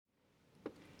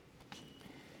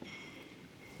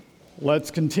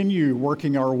Let's continue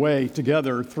working our way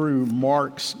together through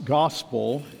Mark's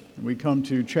Gospel. We come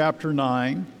to chapter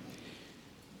 9,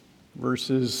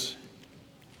 verses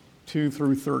 2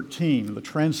 through 13, the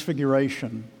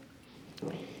Transfiguration,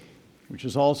 which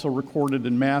is also recorded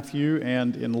in Matthew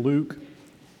and in Luke.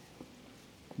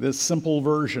 This simple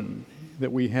version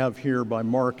that we have here by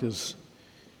Mark is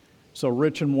so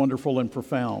rich and wonderful and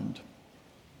profound.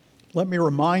 Let me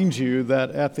remind you that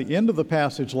at the end of the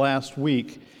passage last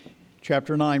week,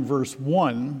 chapter 9, verse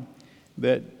 1,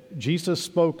 that Jesus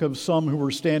spoke of some who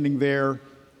were standing there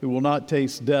who will not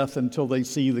taste death until they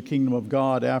see the kingdom of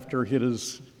God after it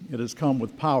has come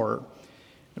with power.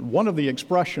 And one of the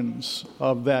expressions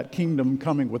of that kingdom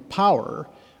coming with power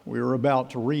we are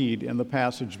about to read in the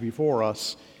passage before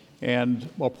us, and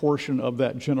a portion of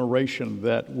that generation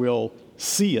that will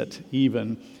see it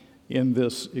even in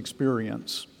this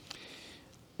experience.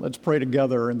 Let's pray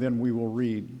together and then we will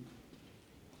read.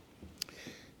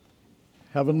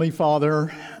 Heavenly Father,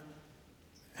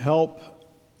 help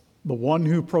the one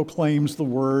who proclaims the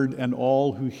word and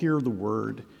all who hear the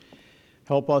word.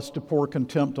 Help us to pour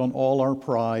contempt on all our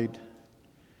pride,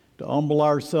 to humble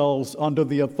ourselves under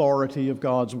the authority of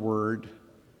God's word,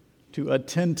 to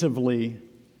attentively,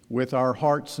 with our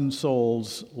hearts and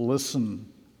souls,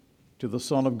 listen to the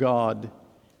Son of God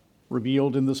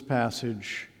revealed in this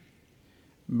passage.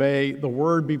 May the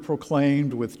word be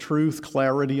proclaimed with truth,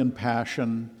 clarity, and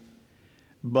passion,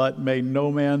 but may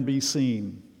no man be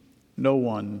seen, no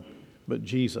one but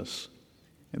Jesus.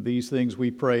 And these things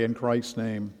we pray in Christ's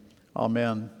name.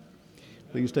 Amen.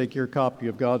 Please take your copy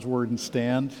of God's Word and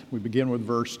stand. We begin with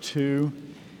verse 2,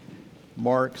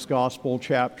 Mark's Gospel,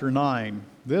 chapter 9.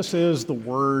 This is the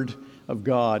Word of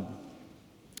God.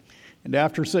 And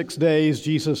after 6 days,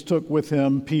 Jesus took with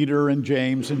him Peter and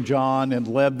James and John and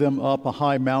led them up a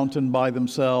high mountain by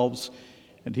themselves.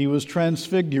 And he was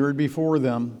transfigured before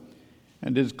them.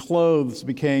 And his clothes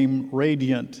became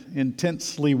radiant,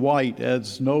 intensely white,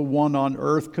 as no one on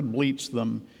earth could bleach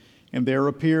them. And there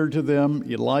appeared to them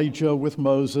Elijah with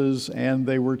Moses, and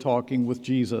they were talking with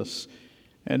Jesus.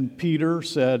 And Peter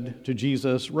said to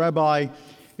Jesus, "Rabbi,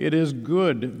 it is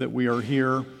good that we are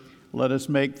here. Let us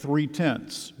make 3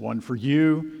 tents, one for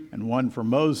you, and one for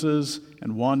Moses,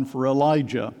 and one for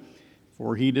Elijah."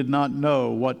 For he did not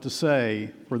know what to say,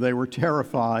 for they were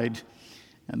terrified.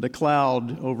 And a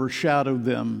cloud overshadowed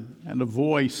them, and a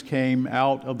voice came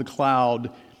out of the cloud,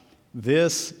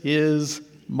 "This is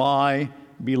my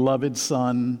beloved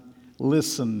Son,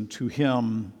 listen to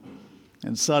him."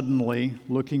 And suddenly,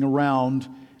 looking around,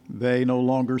 they no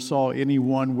longer saw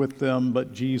anyone with them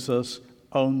but Jesus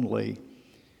only.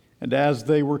 And as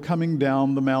they were coming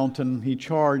down the mountain, he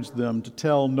charged them to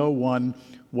tell no one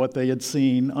what they had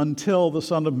seen until the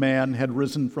Son of Man had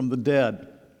risen from the dead.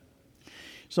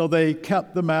 So they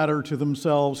kept the matter to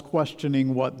themselves,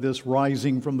 questioning what this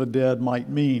rising from the dead might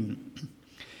mean.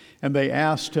 And they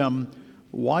asked him,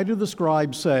 "Why do the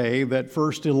scribes say that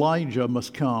first Elijah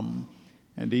must come?"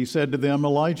 And he said to them,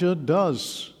 "Elijah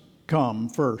does come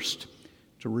first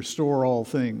to restore all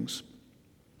things.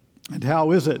 And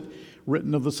how is it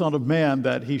written of the Son of Man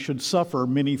that he should suffer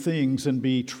many things and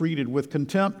be treated with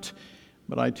contempt?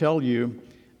 But I tell you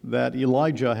that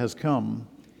Elijah has come,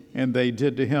 and they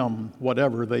did to him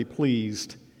whatever they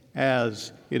pleased,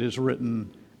 as it is written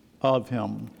of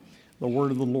him." The word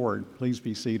of the Lord. Please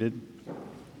be seated.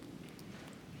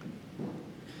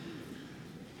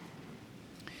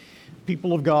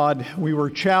 People of God, we were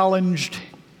challenged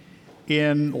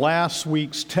in last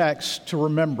week's text to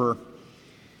remember,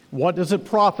 what does it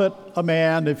profit a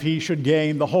man if he should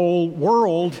gain the whole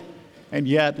world and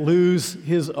yet lose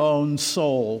his own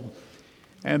soul?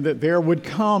 And that there would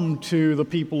come to the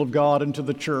people of God and to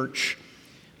the church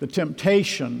the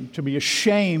temptation to be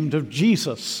ashamed of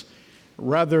Jesus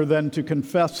rather than to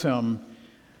confess him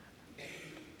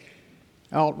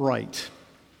outright.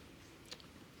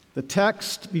 The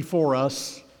text before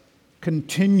us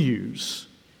continues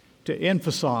to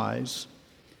emphasize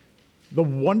the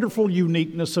wonderful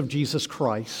uniqueness of Jesus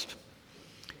Christ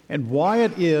and why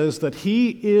it is that he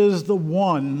is the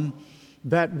one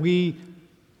that we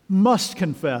must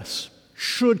confess,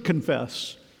 should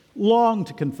confess, long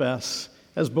to confess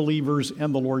as believers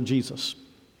in the Lord Jesus.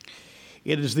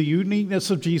 It is the uniqueness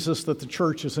of Jesus that the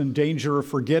church is in danger of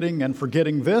forgetting, and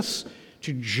forgetting this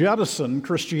to jettison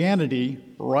Christianity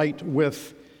right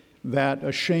with that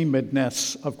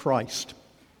ashamedness of Christ.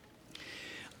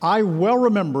 I well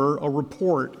remember a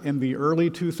report in the early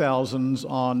 2000s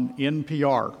on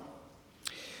NPR.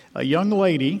 A young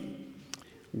lady,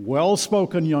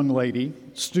 well-spoken young lady,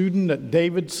 student at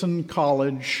Davidson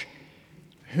College,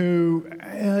 who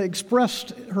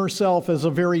expressed herself as a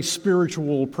very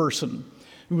spiritual person,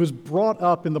 who was brought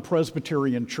up in the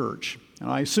Presbyterian Church. And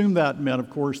I assume that meant, of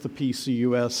course, the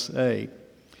PCUSA.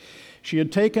 She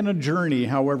had taken a journey,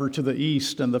 however, to the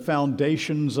east, and the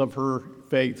foundations of her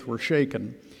faith were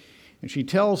shaken. And she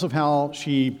tells of how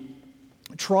she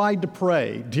tried to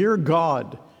pray, "Dear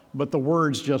God," but the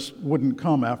words just wouldn't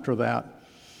come after that.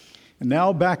 And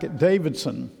now back at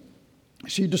Davidson,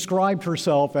 she described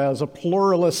herself as a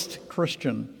pluralist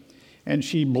Christian, and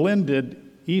she blended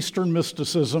Eastern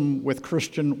mysticism with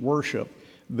Christian worship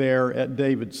there at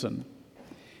Davidson.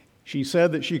 She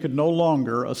said that she could no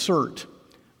longer assert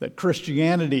that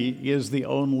Christianity is the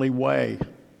only way.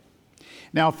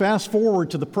 Now, fast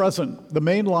forward to the present, the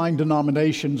mainline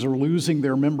denominations are losing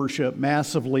their membership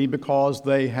massively because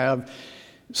they have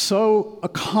so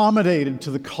accommodated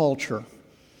to the culture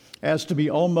as to be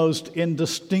almost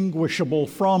indistinguishable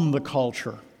from the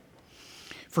culture.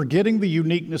 Forgetting the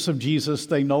uniqueness of Jesus,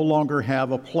 they no longer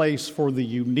have a place for the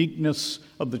uniqueness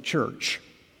of the church.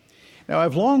 Now,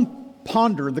 I've long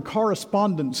pondered the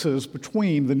correspondences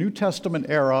between the New Testament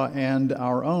era and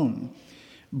our own.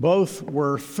 Both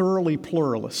were thoroughly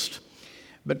pluralist.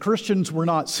 But Christians were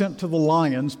not sent to the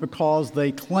lions because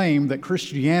they claimed that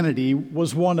Christianity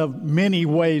was one of many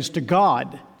ways to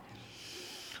God.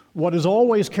 What has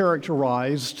always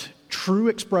characterized true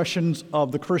expressions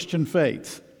of the Christian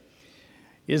faith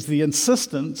is the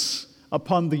insistence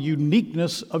upon the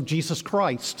uniqueness of Jesus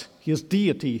Christ, his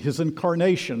deity, his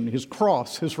incarnation, his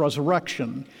cross, his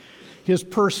resurrection, his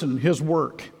person, his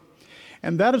work.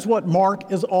 And that is what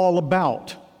Mark is all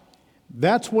about.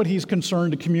 That's what he's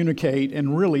concerned to communicate,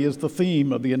 and really is the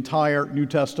theme of the entire New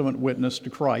Testament witness to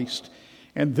Christ.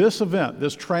 And this event,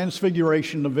 this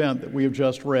transfiguration event that we have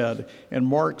just read in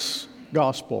Mark's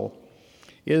gospel,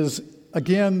 is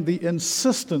again the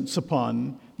insistence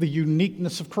upon the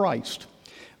uniqueness of Christ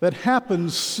that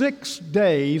happens 6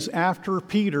 days after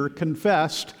Peter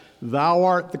confessed, "Thou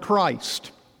art the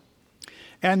Christ."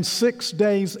 And 6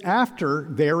 days after,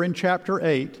 there in chapter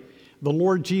 8, the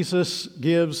Lord Jesus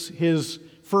gives his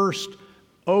first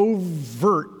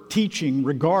overt teaching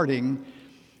regarding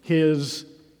his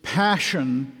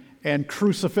passion and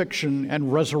crucifixion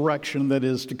and resurrection that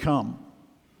is to come.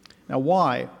 Now,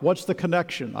 why? What's the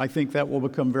connection? I think that will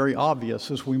become very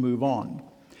obvious as we move on.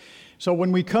 So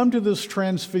when we come to this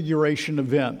transfiguration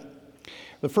event,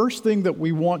 the first thing that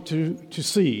we want to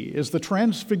see is the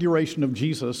transfiguration of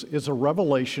Jesus is a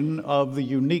revelation of the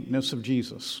uniqueness of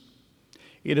Jesus.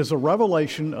 It is a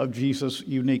revelation of Jesus'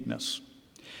 uniqueness.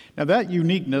 Now, that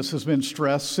uniqueness has been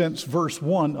stressed since verse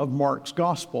 1 of Mark's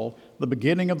gospel, the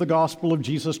beginning of the gospel of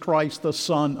Jesus Christ, the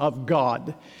Son of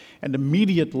God. And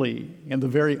immediately, in the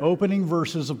very opening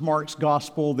verses of Mark's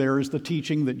gospel, there is the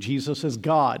teaching that Jesus is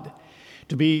God.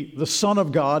 To be the Son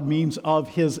of God means of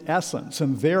his essence,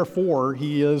 and therefore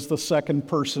he is the second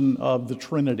person of the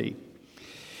Trinity.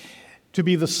 To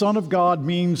be the Son of God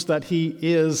means that he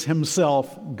is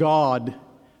himself God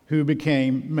who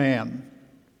became man.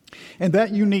 And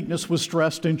that uniqueness was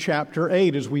stressed in chapter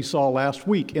 8, as we saw last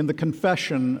week, in the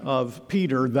confession of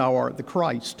Peter, "Thou art the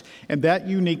Christ." And that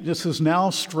uniqueness is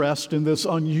now stressed in this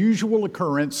unusual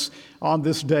occurrence on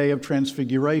this day of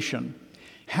transfiguration.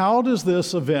 How does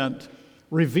this event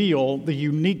reveal the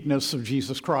uniqueness of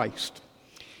Jesus Christ?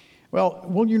 Well,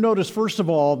 will you notice, first of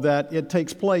all, that it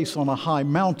takes place on a high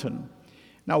mountain.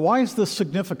 Now, why is this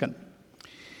significant?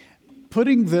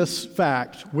 Putting this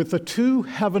fact with the two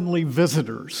heavenly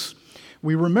visitors,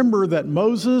 we remember that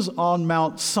Moses on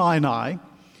Mount Sinai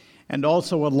and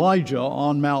also Elijah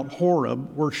on Mount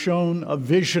Horeb were shown a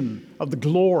vision of the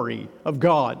glory of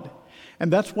God. And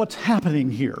that's what's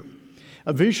happening here.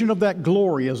 A vision of that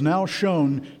glory is now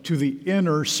shown to the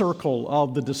inner circle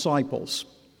of the disciples.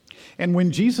 And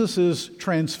when Jesus is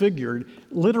transfigured,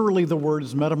 literally the word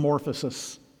is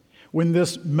metamorphosis. When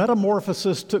this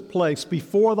metamorphosis took place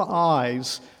before the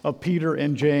eyes of Peter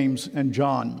and James and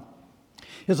John,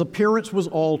 his appearance was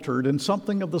altered, and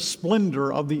something of the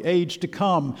splendor of the age to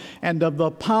come and of the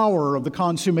power of the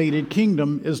consummated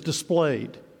kingdom is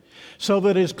displayed, so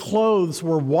that his clothes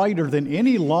were whiter than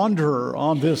any launderer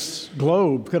on this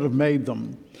globe could have made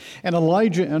them. And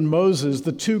Elijah and Moses,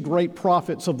 the two great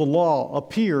prophets of the law,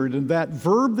 appeared. And that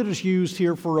verb that is used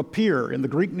here for appear in the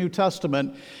Greek New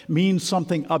Testament means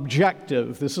something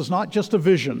objective. This is not just a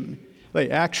vision. They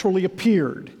actually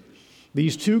appeared.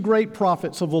 These two great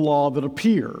prophets of the law that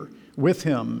appear with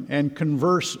him and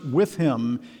converse with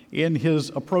him in his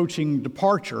approaching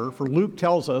departure, for Luke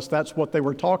tells us that's what they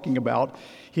were talking about,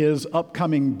 his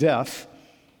upcoming death.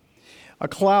 A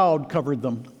cloud covered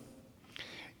them.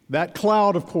 That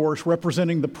cloud, of course,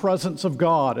 representing the presence of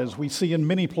God, as we see in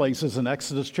many places in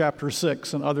Exodus chapter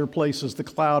 6 and other places, the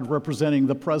cloud representing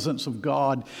the presence of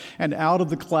God. And out of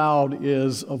the cloud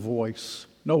is a voice.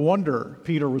 No wonder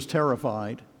Peter was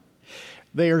terrified.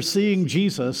 They are seeing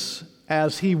Jesus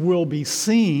as he will be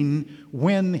seen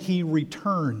when he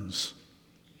returns.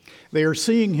 They are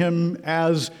seeing him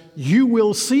as you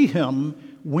will see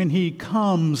him when he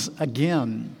comes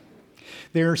again.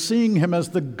 They are seeing him as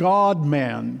the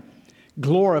God-man,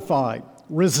 glorified,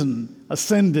 risen,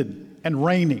 ascended, and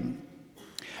reigning.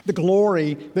 The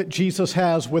glory that Jesus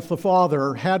had with the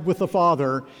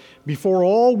Father before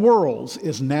all worlds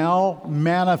is now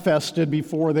manifested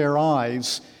before their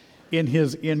eyes in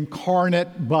his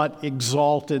incarnate but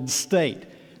exalted state.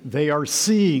 They are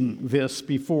seeing this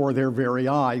before their very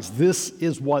eyes. This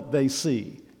is what they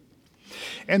see.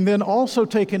 And then also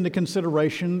take into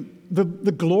consideration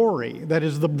the glory, that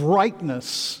is the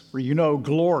brightness, for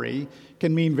glory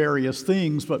can mean various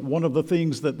things, but one of the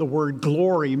things that the word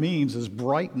glory means is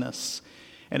brightness.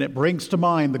 And it brings to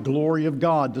mind the glory of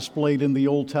God displayed in the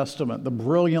Old Testament, the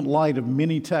brilliant light of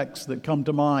many texts that come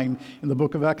to mind in the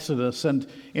book of Exodus and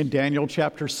in Daniel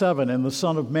chapter 7 and the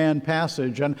Son of Man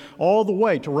passage, and all the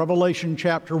way to Revelation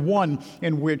chapter 1,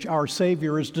 in which our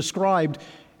Savior is described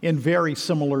in very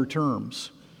similar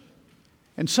terms.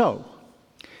 And so,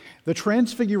 the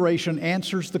Transfiguration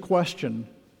answers the question,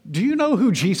 do you know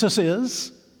who Jesus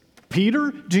is?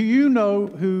 Peter, do you know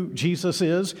who Jesus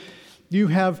is? You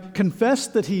have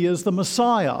confessed that he is the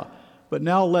Messiah, but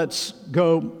now let's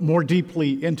go more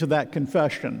deeply into that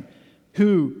confession.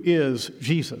 Who is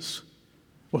Jesus?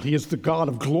 Well, he is the God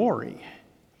of glory.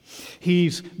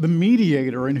 He's the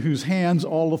mediator in whose hands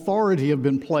all authority have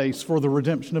been placed for the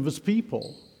redemption of his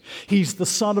people. He's the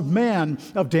Son of Man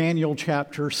of Daniel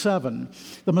chapter 7.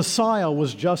 The Messiah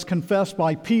was just confessed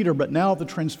by Peter, but now the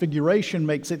Transfiguration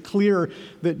makes it clear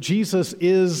that Jesus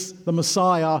is the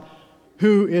Messiah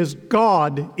who is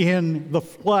God in the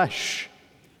flesh,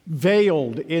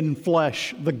 veiled in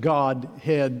flesh, the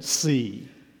Godhead see.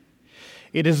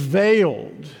 It is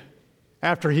veiled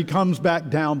after he comes back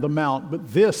down the mount,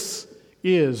 but this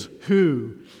is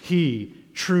who he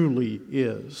truly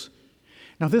is.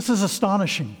 Now, this is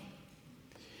astonishing.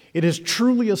 It is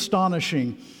truly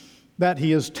astonishing that he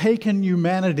has taken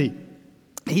humanity.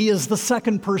 He is the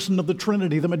second person of the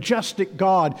Trinity, the majestic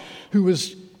God who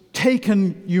has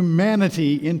taken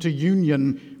humanity into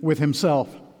union with himself.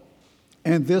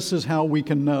 And this is how we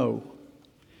can know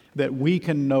that we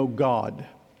can know God.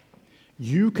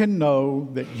 You can know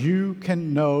that you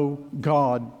can know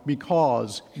God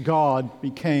because God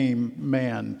became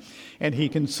man. And he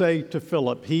can say to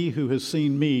Philip, "He who has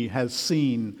seen me has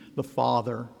seen the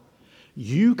Father."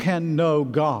 You can know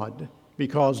God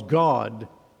because God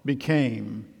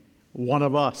became one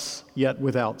of us, yet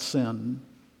without sin.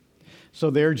 So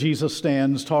there Jesus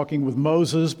stands talking with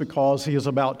Moses because he is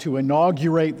about to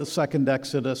inaugurate the second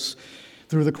Exodus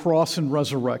through the cross and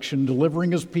resurrection,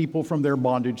 delivering his people from their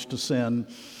bondage to sin.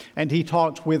 And he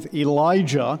talks with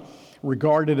Elijah,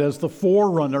 regarded as the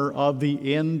forerunner of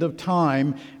the end of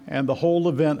time, and the whole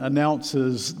event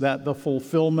announces that the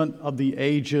fulfillment of the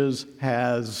ages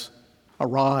has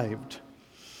arrived.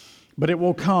 But it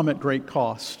will come at great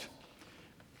cost.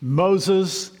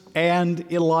 Moses and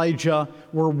Elijah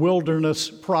were wilderness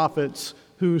prophets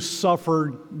who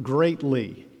suffered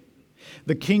greatly.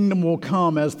 The kingdom will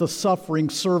come as the suffering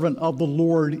servant of the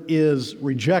Lord is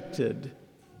rejected.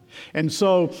 And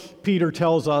so Peter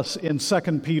tells us in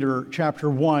 2 Peter chapter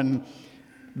 1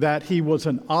 that he was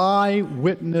an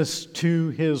eyewitness to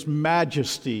his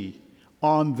majesty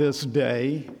on this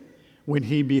day when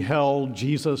he beheld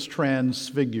Jesus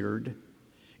transfigured.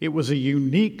 It was a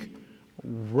unique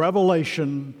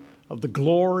revelation of the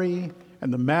glory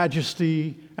and the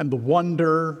majesty and the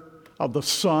wonder of the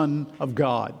Son of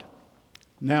God.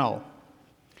 Now,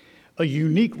 a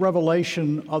unique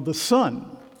revelation of the Son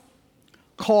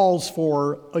calls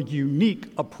for a unique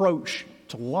approach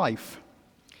to life.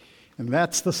 And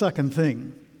that's the second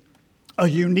thing, a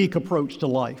unique approach to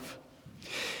life.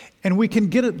 And we can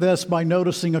get at this by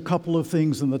noticing a couple of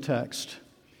things in the text.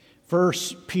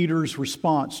 First, Peter's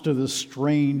response to this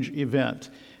strange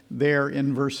event there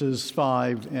in verses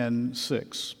 5 and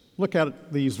 6. Look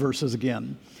at these verses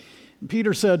again.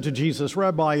 Peter said to Jesus,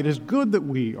 "Rabbi, it is good that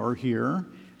we are here.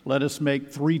 Let us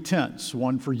make 3 tents,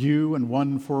 one for you and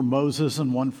one for Moses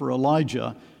and one for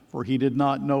Elijah." For he did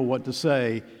not know what to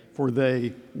say, for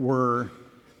they were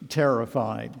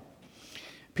terrified.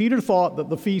 Peter thought that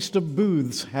the Feast of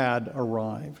Booths had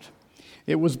arrived.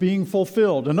 It was being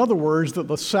fulfilled. In other words, that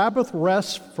the Sabbath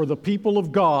rest for the people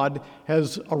of God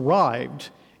has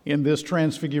arrived in this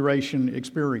transfiguration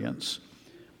experience.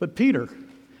 But Peter,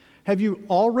 have you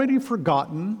already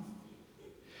forgotten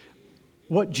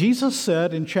what Jesus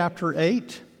said in chapter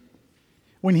 8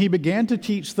 when he began to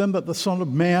teach them that the Son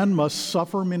of Man must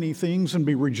suffer many things and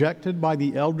be rejected by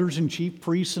the elders and chief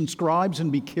priests and scribes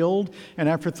and be killed and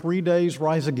after 3 days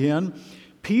rise again?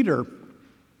 Peter,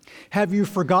 have you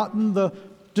forgotten the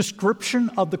description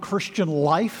of the Christian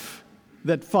life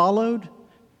that followed?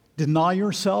 Deny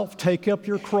yourself, take up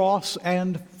your cross,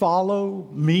 and follow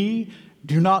me.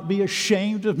 Do not be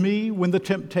ashamed of me when the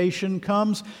temptation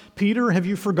comes. Peter, have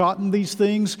you forgotten these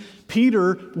things?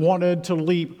 Peter wanted to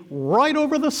leap right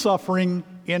over the suffering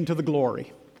into the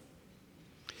glory.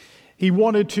 He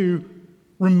wanted to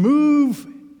remove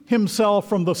himself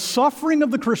from the suffering of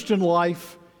the Christian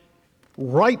life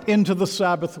right into the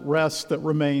Sabbath rest that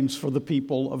remains for the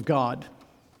people of God.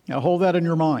 Now hold that in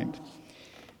your mind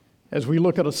as we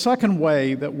look at a second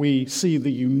way that we see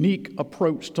the unique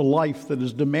approach to life that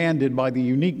is demanded by the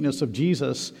uniqueness of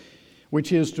Jesus,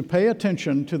 which is to pay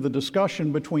attention to the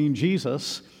discussion between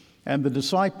Jesus and the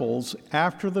disciples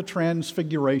after the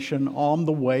transfiguration on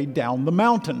the way down the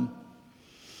mountain.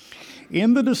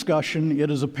 In the discussion,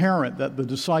 it is apparent that the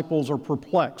disciples are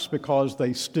perplexed because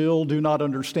they still do not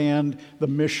understand the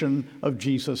mission of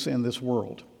Jesus in this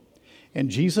world. And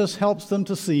Jesus helps them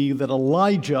to see that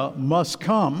Elijah must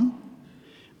come.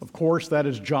 Of course, that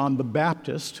is John the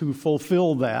Baptist who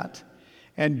fulfilled that.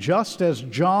 And just as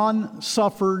John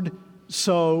suffered,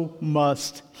 so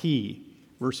must he.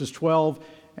 Verses 12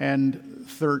 and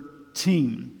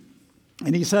 13.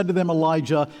 And he said to them,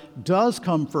 Elijah does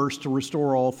come first to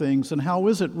restore all things. And how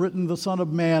is it written, the Son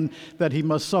of Man, that he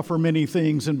must suffer many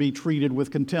things and be treated with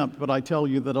contempt? But I tell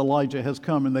you that Elijah has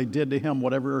come, and they did to him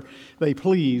whatever they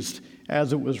pleased,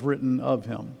 as it was written of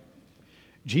him.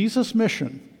 Jesus'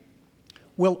 mission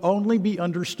will only be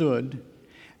understood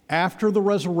after the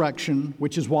resurrection,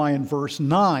 which is why in verse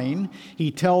 9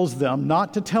 he tells them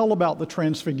not to tell about the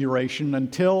transfiguration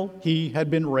until he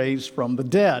had been raised from the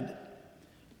dead.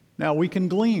 Now we can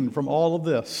glean from all of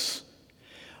this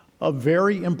a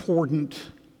very important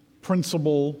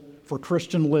principle for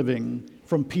Christian living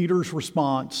from Peter's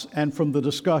response and from the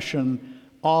discussion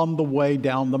on the way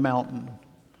down the mountain.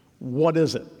 What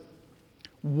is it?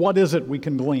 What is it we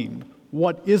can glean?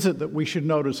 What is it that we should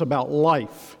notice about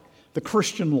life, the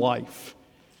Christian life,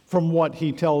 from what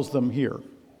he tells them here?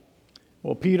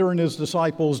 Well, Peter and his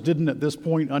disciples didn't at this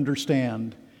point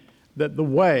understand that the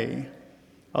way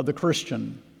of the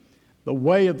Christian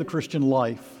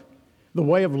life, the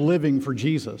way of living for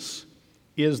Jesus,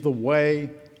 is the way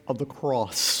of the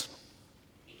cross.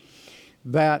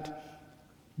 That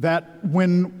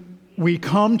when we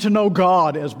come to know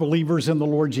God as believers in the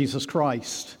Lord Jesus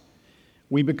Christ,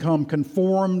 we become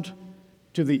conformed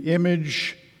to the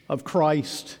image of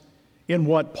Christ in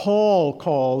what Paul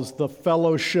calls the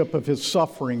fellowship of his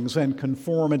sufferings and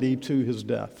conformity to his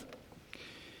death.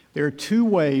 There are two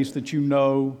ways that you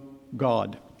know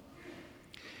God.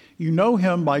 You know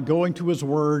him by going to his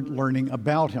word, learning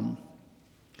about him.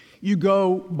 You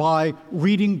go by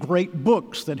reading great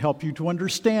books that help you to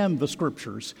understand the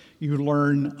scriptures. You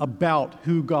learn about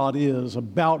who God is,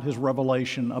 about his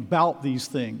revelation, about these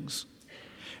things.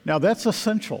 Now that's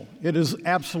essential. It is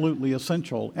absolutely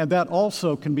essential. And that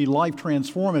also can be life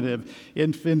transformative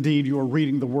if indeed you are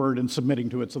reading the word and submitting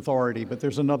to its authority. But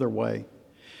there's another way.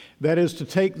 That is to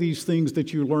take these things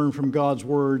that you learn from God's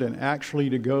word and actually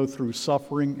to go through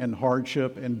suffering and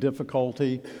hardship and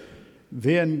difficulty.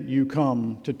 Then you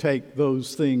come to take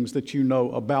those things that you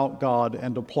know about God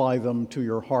and apply them to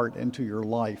your heart and to your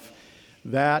life.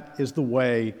 That is the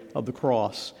way of the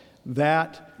cross.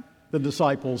 That the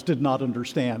disciples did not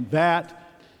understand.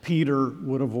 That Peter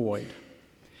would avoid.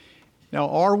 Now,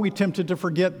 are we tempted to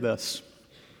forget this?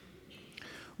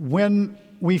 When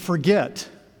we forget,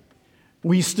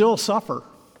 we still suffer.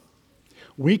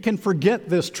 We can forget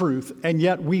this truth, and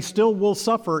yet we still will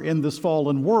suffer in this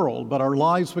fallen world, but our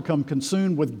lives become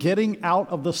consumed with getting out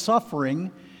of the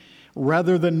suffering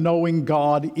rather than knowing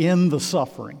God in the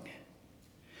suffering.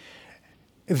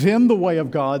 Then the way of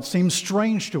God seems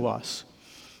strange to us.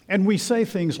 And we say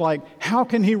things like, how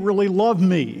can he really love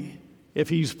me if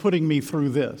he's putting me through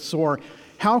this? Or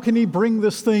how can he bring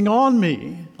this thing on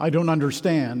me? I don't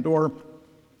understand. Or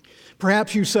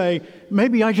perhaps you say,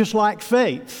 maybe I just lack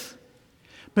faith.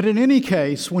 But in any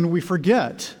case, when we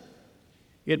forget,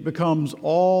 it becomes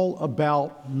all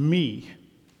about me.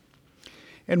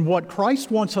 And what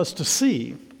Christ wants us to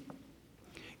see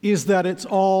is that it's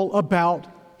all about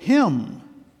him.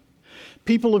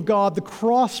 People of God, the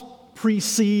cross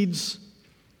precedes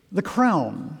the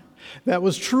crown. That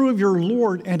was true of your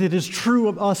Lord, and it is true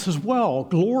of us as well.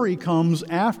 Glory comes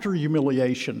after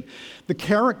humiliation. The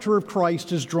character of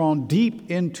Christ is drawn deep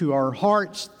into our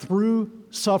hearts through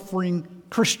suffering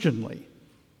Christianly.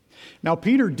 Now,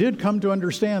 Peter did come to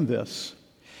understand this,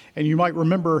 and you might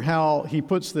remember how he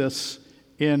puts this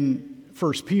in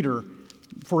 1 Peter.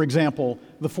 For example,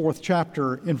 the 4th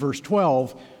chapter in verse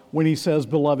 12, when he says,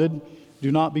 "Beloved,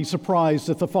 do not be surprised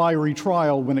at the fiery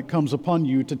trial when it comes upon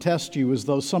you to test you as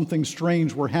though something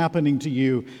strange were happening to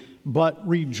you, but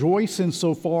rejoice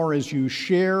insofar as you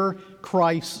share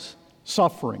Christ's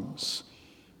sufferings,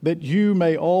 that you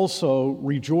may also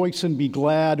rejoice and be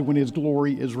glad when his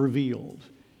glory is revealed.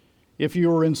 If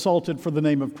you are insulted for the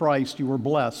name of Christ, you are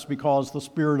blessed, because the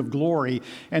Spirit of glory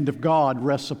and of God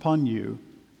rests upon you.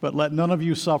 But let none of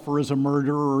you suffer as a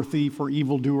murderer or thief or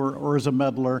evildoer or as a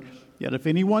meddler. Yet if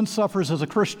anyone suffers as a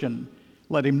Christian,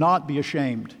 let him not be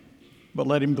ashamed, but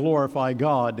let him glorify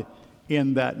God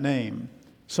in that name."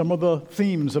 Some of the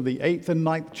themes of the 8th and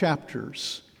 9th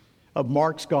chapters of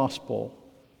Mark's gospel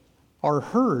are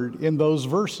heard in those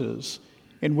verses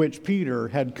in which Peter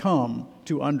had come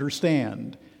to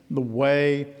understand the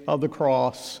way of the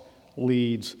cross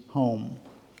leads home.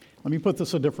 Let me put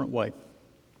this a different way.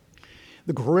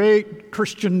 The great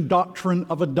Christian doctrine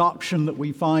of adoption that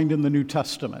we find in the New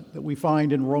Testament, that we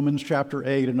find in Romans chapter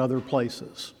 8 and other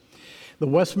places. The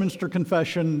Westminster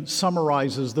Confession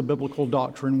summarizes the biblical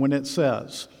doctrine when it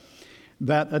says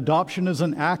that adoption is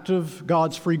an act of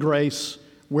God's free grace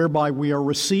whereby we are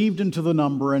received into the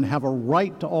number and have a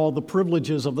right to all the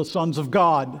privileges of the sons of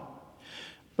God.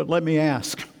 But let me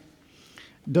ask,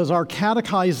 does our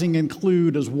catechizing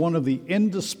include as one of the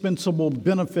indispensable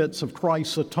benefits of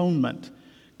Christ's atonement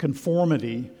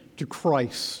conformity to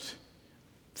Christ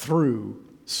through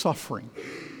suffering?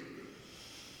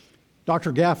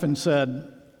 Dr. Gaffin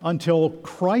said, "Until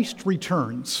Christ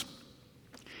returns,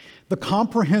 the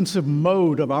comprehensive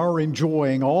mode of our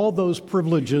enjoying all those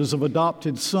privileges of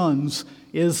adopted sons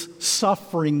is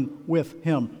suffering with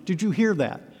him." Did you hear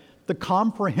that? The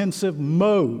comprehensive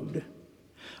mode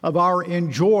of our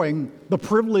enjoying the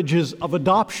privileges of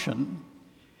adoption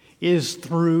is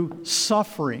through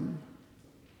suffering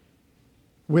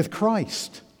with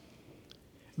Christ.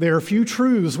 There are few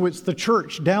truths which the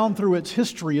church down through its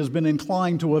history has been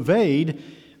inclined to evade.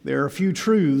 There are few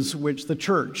truths which the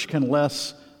church can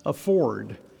less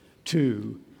afford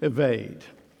to evade.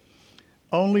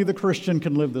 Only the Christian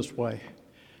can live this way,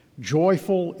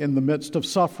 joyful in the midst of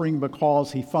suffering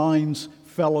because he finds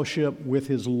fellowship with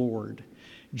his Lord.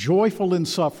 Joyful in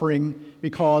suffering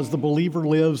because the believer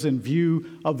lives in view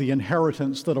of the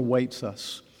inheritance that awaits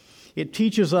us. It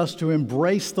teaches us to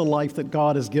embrace the life that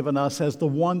God has given us as the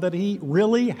one that he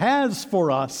really has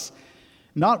for us,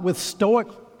 not with stoic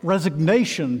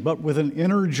resignation, but with an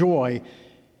inner joy.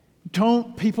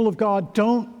 People of God,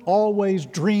 don't always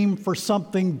dream for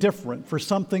something different, for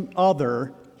something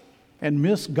other, and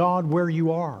miss God where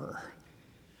you are.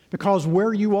 Because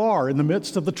where you are in the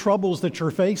midst of the troubles that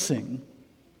you're facing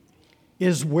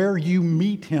is where you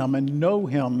meet him and know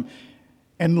him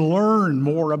and learn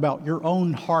more about your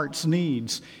own heart's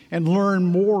needs and learn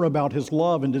more about his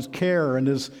love and his care and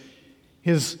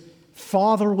his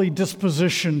fatherly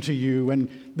disposition to you and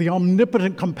the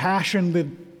omnipotent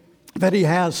compassion that he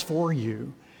has for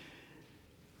you.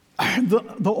 The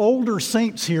older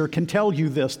saints here can tell you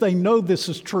this. They know this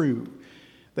is true.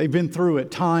 They've been through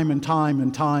it time and time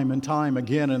and time and time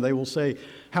again, and they will say,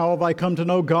 "How have I come to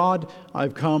know God?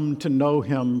 I've come to know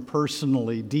him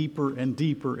personally, deeper and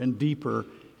deeper and deeper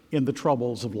in the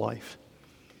troubles of life."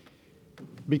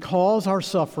 Because our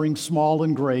suffering, small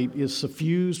and great, is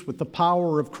suffused with the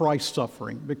power of Christ's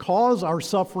suffering, because our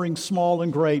suffering, small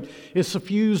and great, is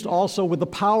suffused also with the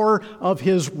power of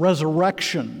his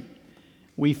resurrection,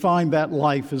 we find that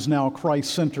life is now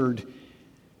Christ-centered,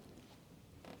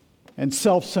 and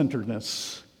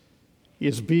self-centeredness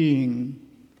is being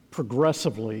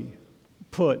progressively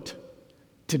put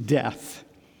to death.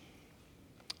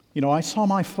 You know, I saw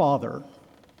my father,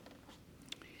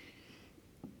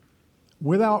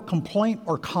 without complaint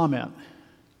or comment,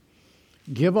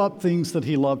 give up things that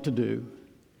he loved to do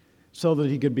so that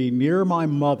he could be near my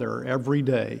mother every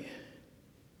day,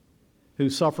 who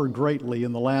suffered greatly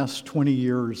in the last 20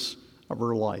 years of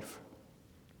her life.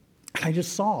 I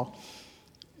just saw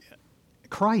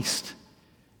Christ,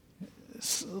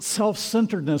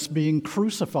 self-centeredness being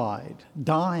crucified,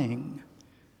 dying.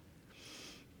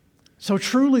 So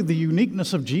truly the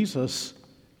uniqueness of Jesus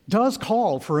does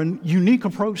call for a unique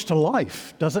approach to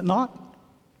life, does it not?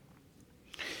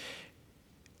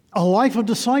 A life of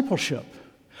discipleship,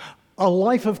 a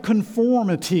life of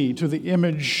conformity to the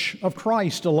image of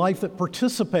Christ, a life that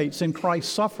participates in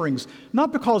Christ's sufferings,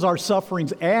 not because our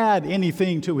sufferings add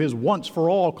anything to his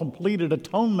once-for-all completed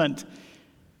atonement,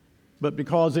 but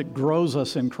because it grows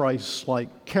us in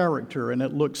Christ-like character and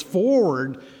it looks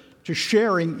forward to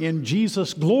sharing in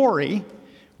Jesus' glory,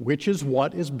 which is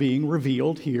what is being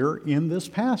revealed here in this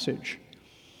passage.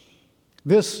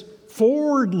 This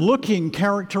forward-looking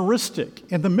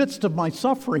characteristic in the midst of my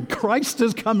suffering. Christ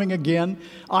is coming again.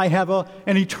 I have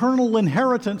an eternal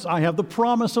inheritance. I have the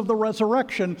promise of the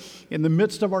resurrection. In the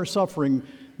midst of our suffering,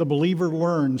 the believer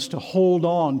learns to hold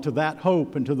on to that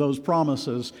hope and to those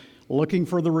promises, looking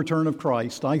for the return of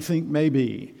Christ. I think may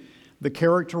be the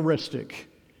characteristic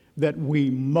that we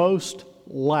most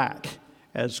lack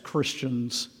as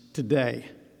Christians today.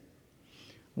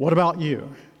 What about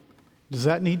you? Does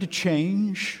that need to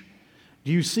change?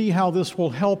 Do you see how this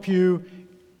will help you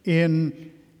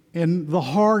in the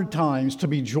hard times to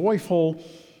be joyful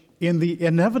in the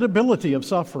inevitability of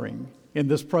suffering in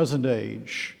this present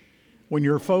age, when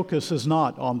your focus is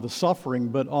not on the suffering,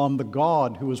 but on the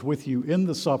God who is with you in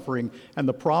the suffering and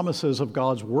the promises of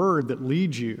God's word that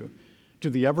lead you to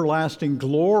the everlasting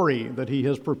glory that he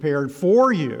has prepared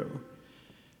for you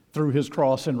through his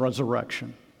cross and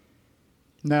resurrection?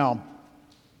 Now,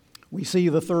 we see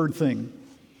the third thing.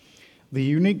 The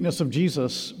uniqueness of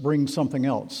Jesus brings something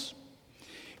else.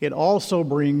 It also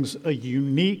brings a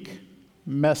unique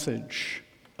message.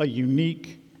 A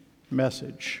unique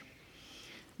message.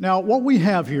 Now, what we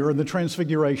have here in the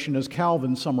Transfiguration, as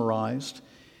Calvin summarized,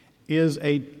 is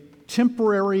a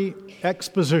temporary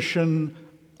exposition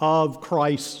of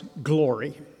Christ's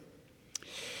glory.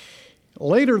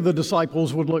 Later, the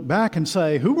disciples would look back and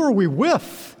say, "Who were we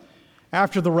with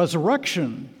after the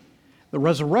resurrection?" The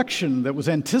resurrection that was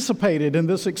anticipated in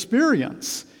this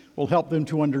experience will help them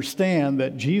to understand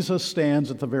that Jesus stands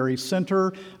at the very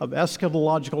center of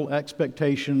eschatological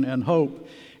expectation and hope.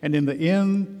 And in the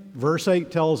end, verse 8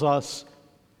 tells us,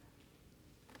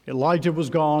 Elijah was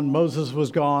gone, Moses was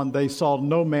gone, they saw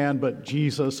no man but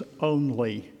Jesus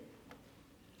only.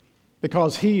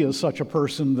 Because he is such a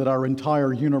person that our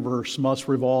entire universe must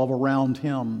revolve around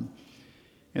him.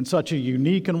 And such a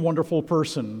unique and wonderful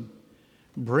person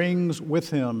brings with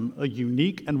him a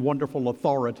unique and wonderful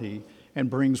authority and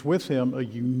brings with him a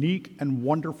unique and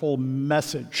wonderful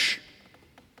message.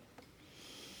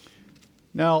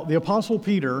 Now, the Apostle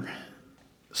Peter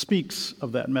speaks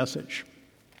of that message.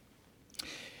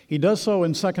 He does so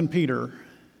in 2 Peter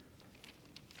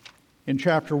in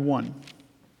chapter 1.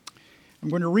 I'm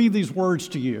going to read these words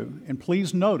to you, and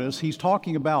please notice he's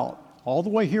talking about, all the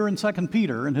way here in 2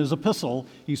 Peter, in his epistle,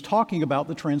 he's talking about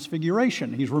the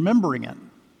Transfiguration. He's remembering it.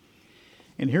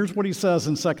 And here's what he says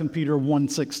in 2 Peter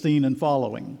 1:16 and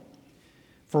following.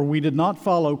 "For we did not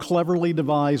follow cleverly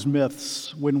devised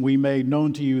myths when we made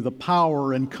known to you the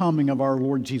power and coming of our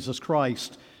Lord Jesus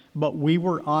Christ, but we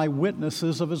were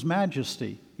eyewitnesses of his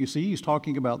majesty." You see, he's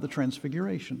talking about the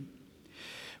Transfiguration.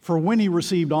 "For when he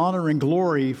received honor and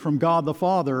glory from God the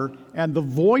Father, and the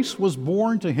voice was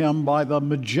borne to him by the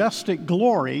majestic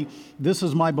glory, 'This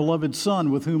is my beloved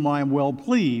Son, with whom I am well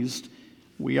pleased,'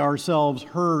 we ourselves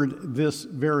heard this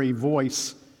very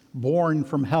voice borne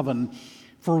from heaven,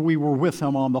 for we were with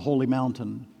him on the holy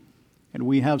mountain. And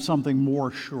we have something more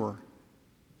sure,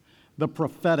 the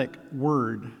prophetic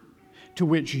word, to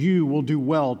which you will do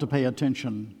well to pay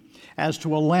attention, as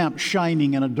to a lamp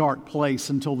shining in a dark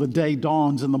place until the day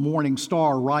dawns and the morning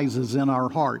star rises in our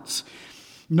hearts.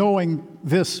 Knowing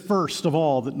this first of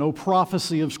all, that no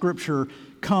prophecy of Scripture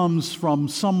comes from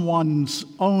someone's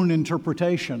own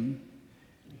interpretation.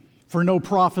 For no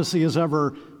prophecy is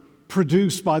ever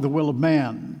produced by the will of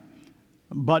man,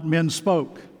 but men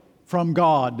spoke from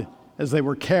God as they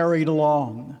were carried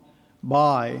along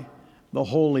by the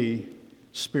Holy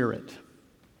Spirit."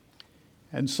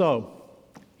 And so,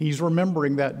 he's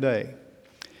remembering that day.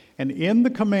 And in the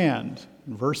command,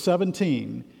 in verse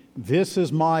 17, "This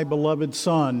is my beloved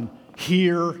Son,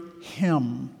 hear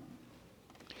him,"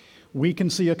 we can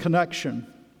see a connection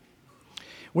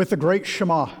with the great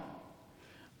Shema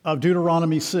of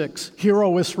Deuteronomy 6. "Hear,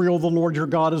 O Israel, the Lord your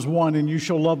God is one, and you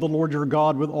shall love the Lord your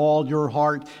God with all your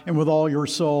heart and with all your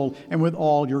soul and with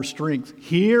all your strength.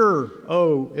 Hear,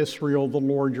 O Israel, the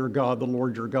Lord your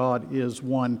God is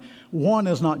one." One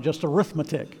is not just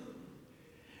arithmetic.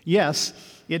 Yes,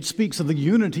 it speaks of the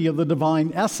unity of the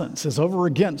divine essence, as over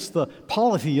against the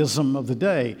polytheism of the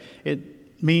day.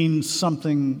 It means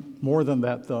something more than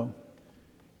that, though.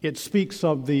 It speaks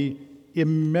of the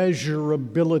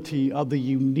immeasurability of the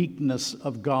uniqueness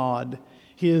of God,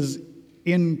 his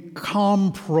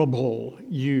incomparable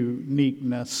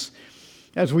uniqueness.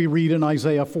 As we read in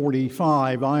Isaiah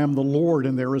 45, I am the Lord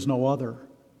and there is no other.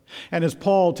 And as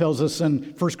Paul tells us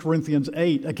in 1 Corinthians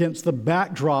 8, against the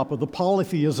backdrop of the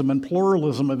polytheism and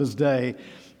pluralism of his day,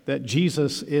 that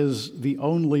Jesus is the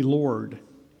only Lord.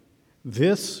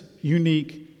 This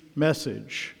unique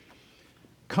message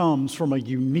comes from a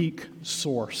unique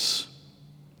source.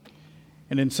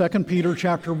 And in 2 Peter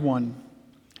chapter 1,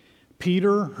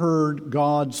 Peter heard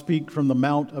God speak from the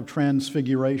Mount of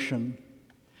Transfiguration.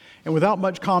 And without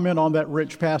much comment on that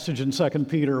rich passage in 2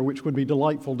 Peter, which would be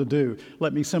delightful to do,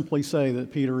 let me simply say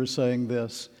that Peter is saying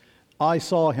this. I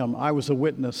saw him, I was a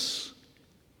witness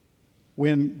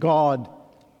when God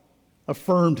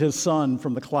affirmed his Son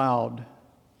from the cloud.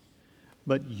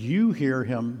 But you hear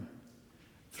him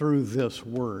through this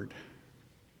word.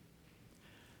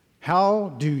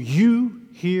 How do you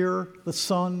hear the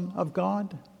Son of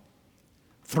God?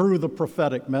 Through the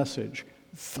prophetic message,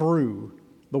 through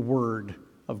the word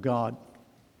of God.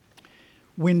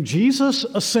 When Jesus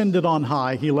ascended on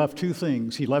high, he left two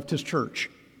things. He left his church,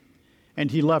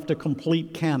 and he left a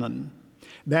complete canon.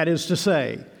 That is to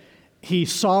say, he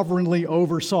sovereignly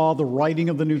oversaw the writing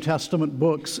of the New Testament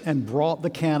books and brought the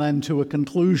canon to a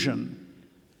conclusion,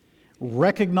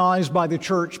 recognized by the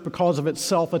church because of its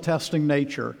self-attesting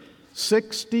nature.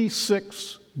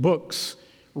 66 books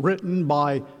written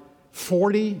by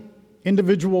 40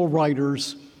 individual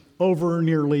writers over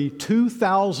nearly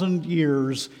 2,000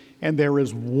 years, and there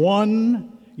is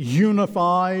one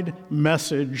unified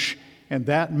message, and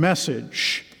that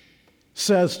message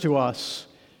says to us,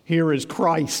 here is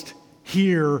Christ,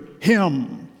 hear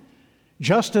him,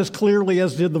 just as clearly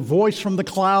as did the voice from the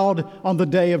cloud on the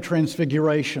day of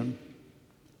Transfiguration.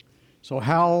 So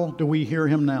how do we hear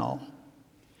him now?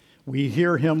 We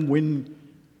hear him when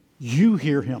you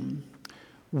hear him,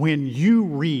 when you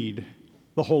read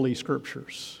the Holy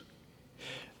Scriptures.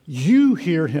 You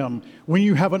hear him when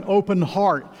you have an open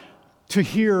heart to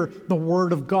hear the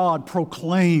Word of God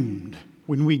proclaimed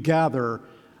when we gather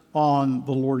on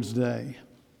the Lord's Day.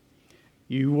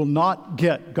 You will not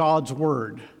get God's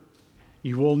Word.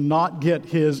 You will not get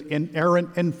his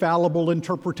inerrant, infallible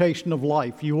interpretation of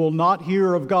life. You will not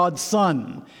hear of God's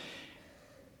Son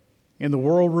in the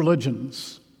world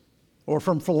religions or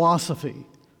from philosophy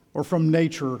or from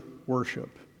nature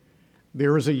worship.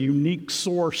 There is a unique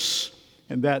source,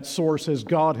 and that source is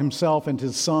God himself and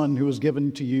his Son who has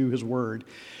given to you his word.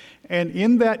 And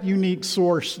in that unique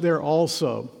source, there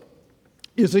also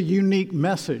is a unique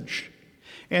message.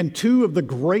 And two of the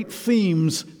great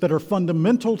themes that are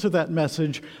fundamental to that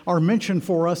message are mentioned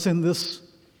for us in this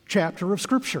chapter of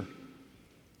Scripture.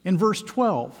 In verse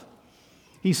 12,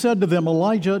 he said to them,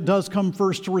 Elijah does come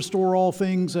first to restore all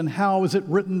things, and how is it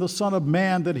written, the Son of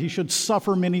Man, that he should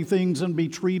suffer many things and be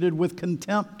treated with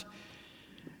contempt?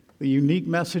 The unique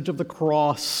message of the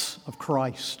cross of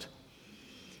Christ.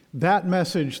 That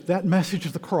message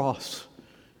of the cross,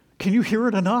 can you hear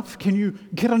it enough? Can you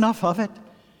get enough of it?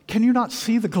 Can you not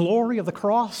see the glory of the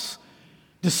cross?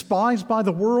 Despised by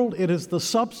the world, it is the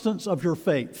substance of your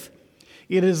faith.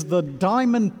 It is the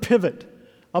diamond pivot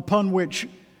upon which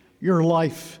your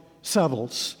life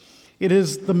settles. It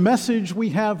is the message we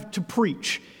have to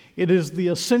preach. It is the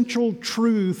essential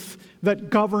truth that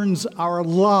governs our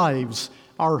lives,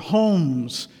 our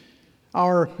homes,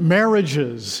 our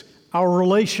marriages, our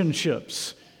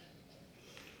relationships.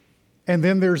 And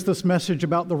then there's this message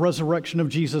about the resurrection of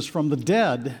Jesus from the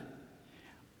dead.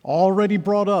 Already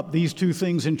brought up these two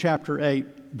things in chapter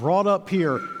 8, brought up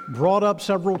here, brought up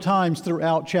several times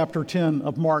throughout chapter 10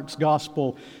 of Mark's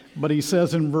gospel. But he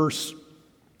says in verse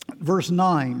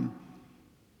 9,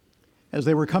 as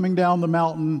they were coming down the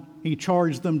mountain, he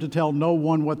charged them to tell no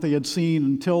one what they had seen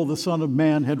until the Son of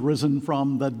Man had risen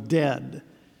from the dead.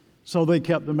 So they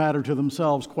kept the matter to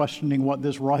themselves, questioning what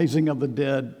this rising of the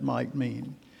dead might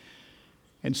mean.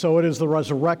 And so it is the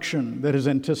resurrection that is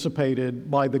anticipated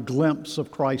by the glimpse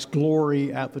of Christ's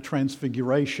glory at the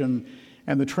Transfiguration.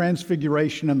 And the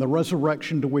Transfiguration and the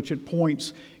resurrection to which it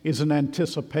points is an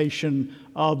anticipation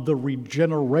of the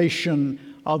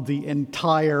regeneration of the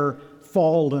entire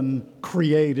fallen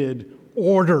created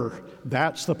order.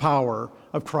 That's the power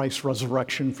of Christ's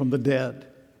resurrection from the dead.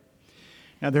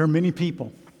 Now, there are many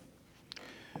people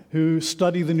who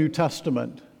study the New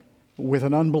Testament with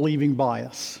an unbelieving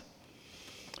bias,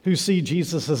 who see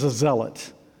Jesus as a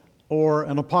zealot or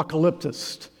an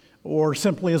apocalyptist or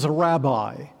simply as a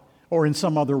rabbi or in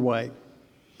some other way.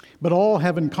 But all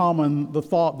have in common the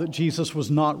thought that Jesus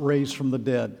was not raised from the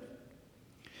dead.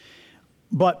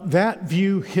 But that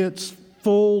view hits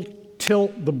full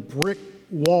tilt the brick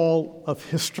wall of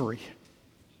history.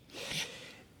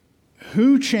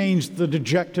 Who changed the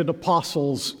dejected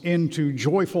apostles into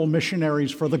joyful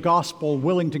missionaries for the gospel,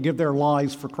 willing to give their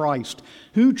lives for Christ?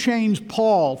 Who changed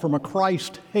Paul from a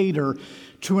Christ hater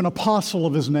to an apostle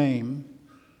of his name?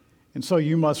 And so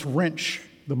you must wrench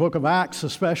the book of Acts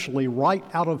especially right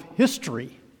out of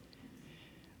history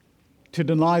to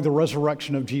deny the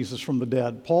resurrection of Jesus from the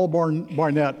dead. Paul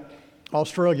Barnett,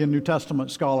 Australian New Testament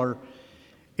scholar,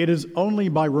 it is only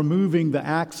by removing the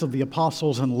Acts of the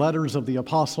Apostles and letters of the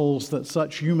Apostles that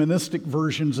such humanistic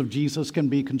versions of Jesus can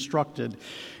be constructed.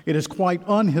 It is quite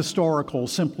unhistorical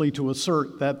simply to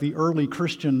assert that the early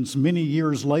Christians, many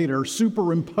years later,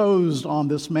 superimposed on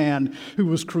this man who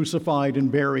was crucified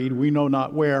and buried, we know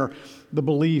not where, the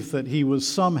belief that he was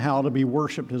somehow to be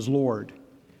worshiped as Lord.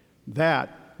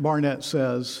 That, Barnett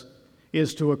says,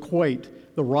 is to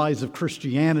equate the rise of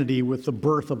Christianity with the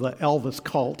birth of the Elvis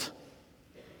cult.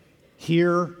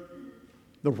 Here,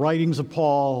 the writings of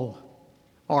Paul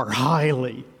are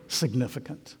highly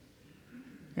significant,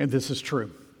 and this is true.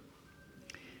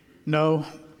 No,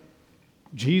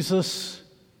 Jesus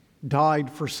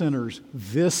died for sinners.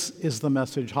 This is the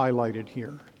message highlighted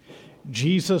here.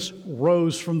 Jesus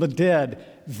rose from the dead.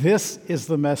 This is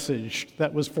the message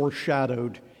that was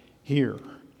foreshadowed here.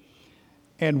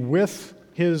 And with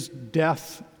his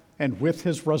death and with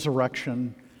his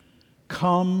resurrection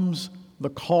comes the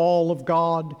call of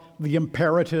God, the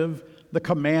imperative, the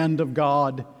command of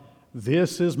God.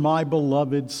 This is my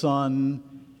beloved Son.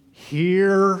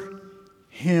 Hear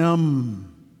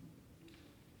him.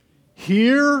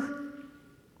 Hear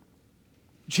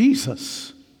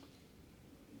Jesus.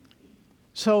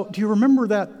 So, do you remember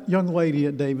that young lady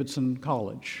at Davidson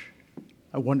College?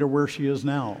 I wonder where she is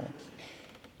now,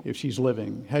 if she's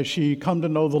living. Has she come to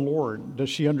know the Lord? Does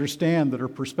she understand that her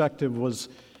perspective was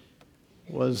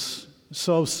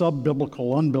so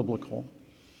sub-biblical, unbiblical?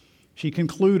 She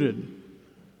concluded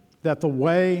that the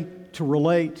way to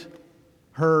relate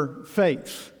her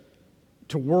faith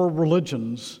to world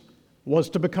religions was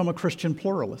to become a Christian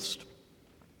pluralist.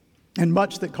 And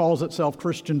much that calls itself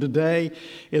Christian today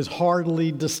is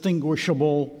hardly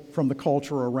distinguishable from the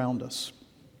culture around us.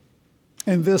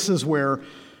 And this is where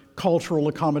cultural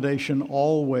accommodation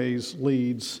always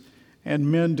leads.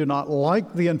 And men do not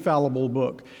like the infallible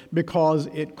book because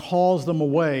it calls them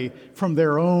away from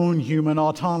their own human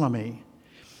autonomy.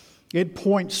 It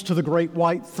points to the great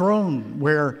white throne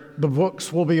where the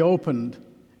books will be opened,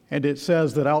 and it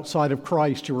says that outside of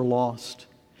Christ you are lost.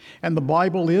 And the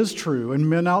Bible is true, and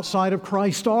men outside of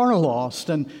Christ are lost.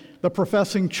 And the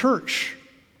professing church,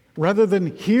 rather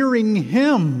than hearing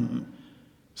him,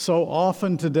 so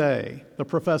often today, the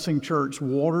professing church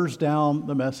waters down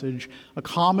the message,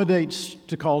 accommodates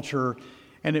to culture,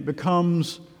 and it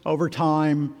becomes, over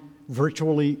time,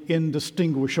 virtually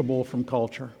indistinguishable from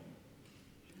culture.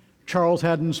 Charles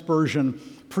Haddon Spurgeon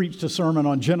preached a sermon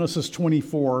on Genesis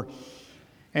 24,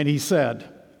 and he said,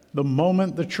 "The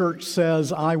moment the church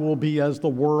says, 'I will be as the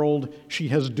world,' she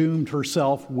has doomed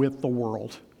herself with the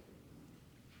world."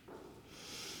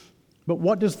 But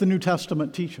what does the New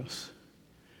Testament teach us?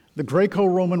 The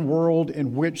Greco-Roman world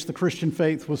in which the Christian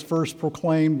faith was first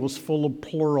proclaimed was full of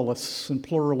pluralists and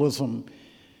pluralism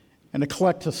and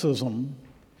eclecticism.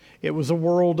 It was a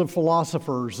world of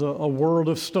philosophers, a world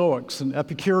of Stoics and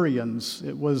Epicureans.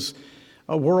 It was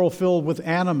a world filled with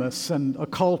animists and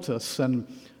occultists and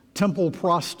temple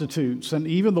prostitutes and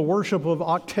even the worship of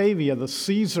Octavia, the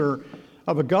Caesar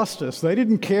of Augustus. They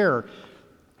didn't care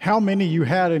how many you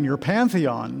had in your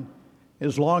pantheon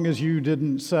as long as you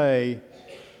didn't say,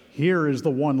 "Here is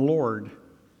the one Lord,"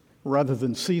 rather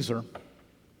than Caesar.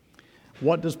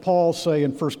 What does Paul say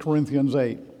in 1 Corinthians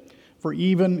 8? "For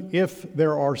even if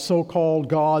there are so-called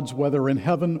gods, whether in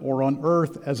heaven or on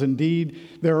earth, as indeed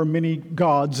there are many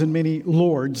gods and many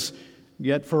lords,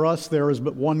 yet for us there is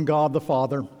but one God, the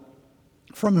Father,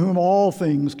 from whom all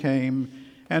things came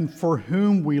and for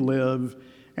whom we live,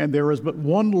 and there is but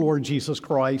one Lord Jesus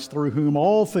Christ, through whom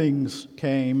all things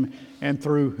came and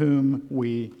through whom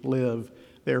we live."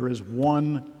 There is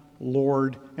one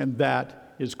Lord, and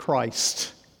that is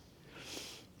Christ.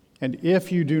 And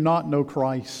if you do not know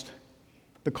Christ,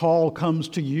 the call comes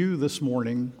to you this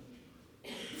morning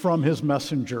from his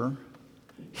messenger.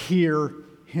 Hear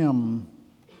him.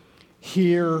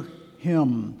 Hear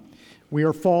him. We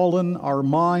are fallen. Our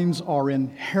minds are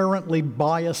inherently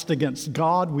biased against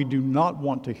God. We do not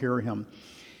want to hear him.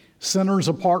 Sinners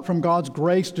apart from God's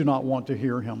grace do not want to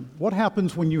hear him. What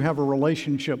happens when you have a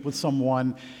relationship with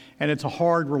someone and it's a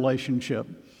hard relationship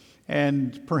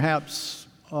and perhaps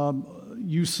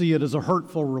you see it as a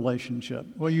hurtful relationship?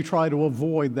 Well, you try to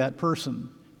avoid that person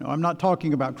Now, I'm not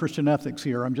talking about Christian ethics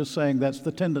here. I'm just saying that's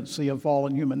the tendency of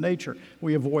fallen human nature.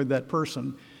 We avoid that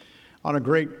person on a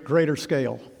greater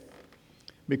scale.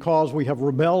 Because we have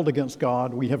rebelled against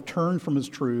God, we have turned from His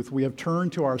truth, we have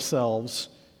turned to ourselves.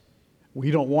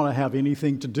 We don't want to have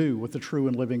anything to do with the true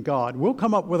and living God. We'll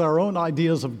come up with our own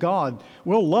ideas of God.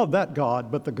 We'll love that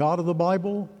God, but the God of the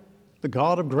Bible, the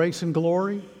God of grace and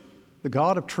glory, the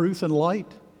God of truth and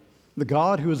light, the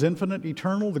God who is infinite,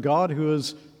 eternal, the God who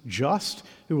is just,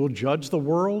 who will judge the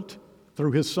world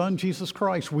through His Son, Jesus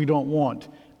Christ, we don't want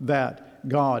that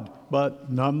God.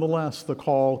 But nonetheless, the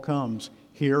call comes.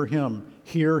 Hear Him,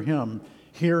 hear Him,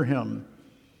 hear Him.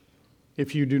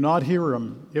 If you do not hear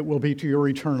Him, it will be to your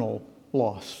eternal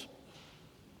loss.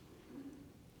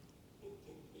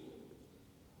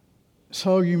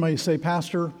 So you may say,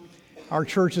 Pastor, our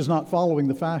church is not following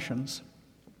the fashions.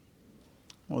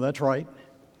 Well, that's right.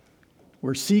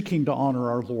 We're seeking to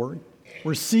honor our Lord.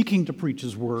 We're seeking to preach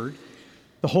His word,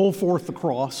 to hold forth the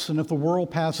cross, and if the world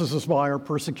passes us by or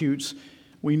persecutes,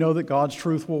 we know that God's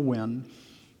truth will win,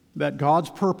 that God's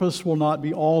purpose will not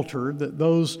be altered, that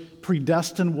those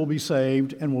predestined will be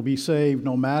saved and will be saved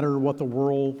no matter what the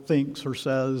world thinks or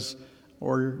says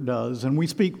or does. And we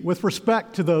speak with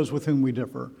respect to those with whom we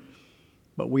differ,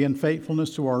 but we in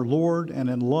faithfulness to our Lord and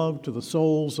in love to the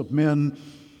souls of men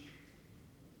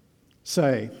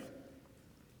say,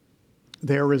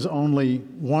 there is only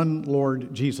one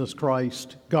Lord Jesus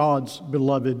Christ, God's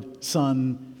beloved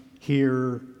Son.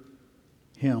 Hear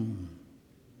Him.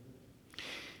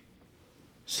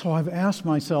 So I've asked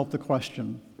myself the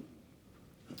question,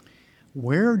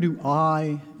 where do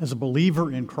I, as a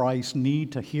believer in Christ,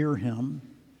 need to hear Him?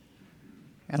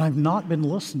 And I've not been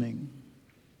listening.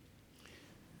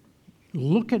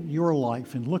 Look at your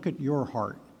life and look at your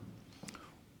heart.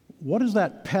 What is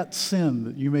that pet sin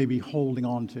that you may be holding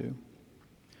on to?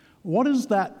 What is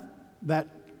that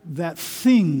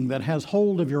thing that has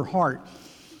hold of your heart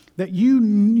that you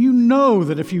know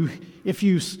that if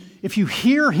you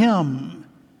hear Him,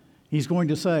 He's going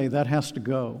to say that has to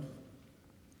go?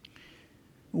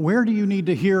 Where do you need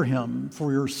to hear Him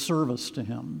for your service to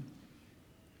Him?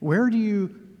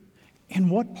 In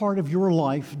what part of your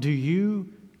life do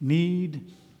you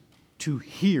need to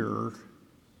hear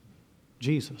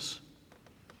Jesus?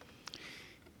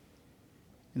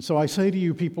 And so I say to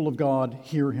you, people of God,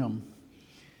 hear Him.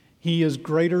 He is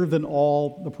greater than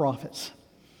all the prophets.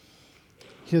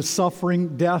 His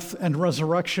suffering, death, and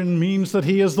resurrection means that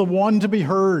He is the one to be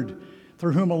heard,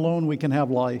 through whom alone we can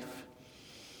have life.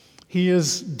 He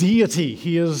is deity.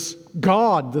 He is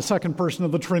God, the second person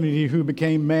of the Trinity, who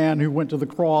became man, who went to the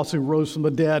cross, who rose from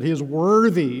the dead. He is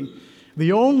worthy,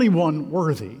 the only one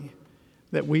worthy,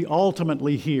 that we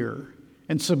ultimately hear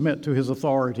and submit to His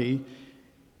authority,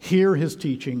 hear His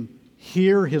teaching,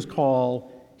 hear His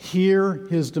call, hear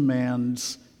His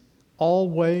demands,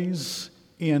 always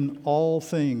in all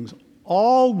things.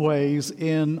 Always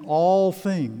in all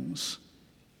things.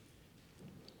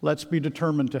 Let's be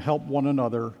determined to help one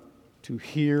another to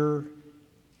hear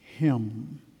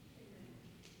Him.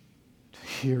 To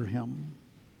hear Him.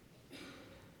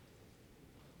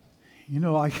 You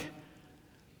know,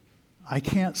 I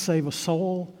can't save a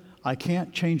soul. I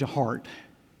can't change a heart.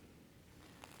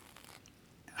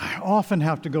 I often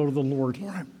have to go to the Lord.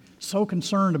 Lord, I'm so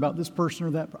concerned about this person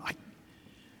or that.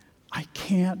 I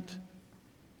can't,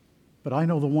 but I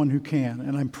know the one who can,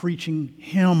 and I'm preaching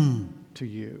Him to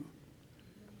you.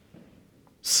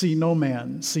 See no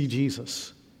man, see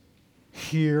Jesus.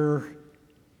 Hear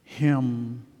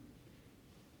Him.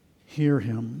 Hear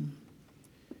Him.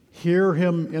 Hear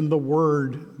Him in the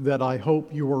word that I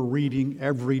hope you are reading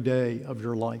every day of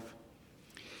your life.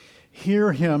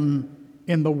 Hear Him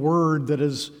in the word that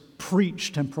is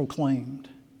preached and proclaimed.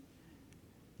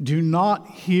 Do not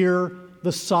hear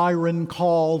the siren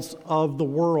calls of the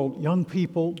world. Young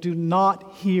people, do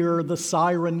not hear the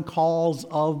siren calls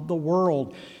of the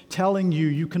world telling you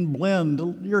you can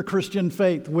blend your Christian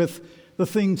faith with the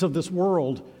things of this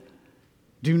world.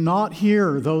 Do not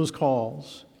hear those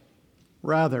calls.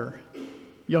 Rather,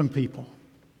 young people,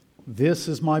 this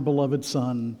is my beloved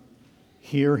Son.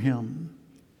 Hear Him.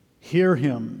 Hear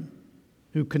Him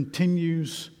who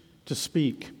continues to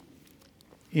speak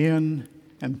in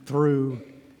and through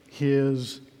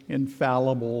His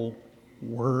infallible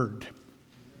word.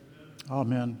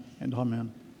 Amen and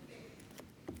amen.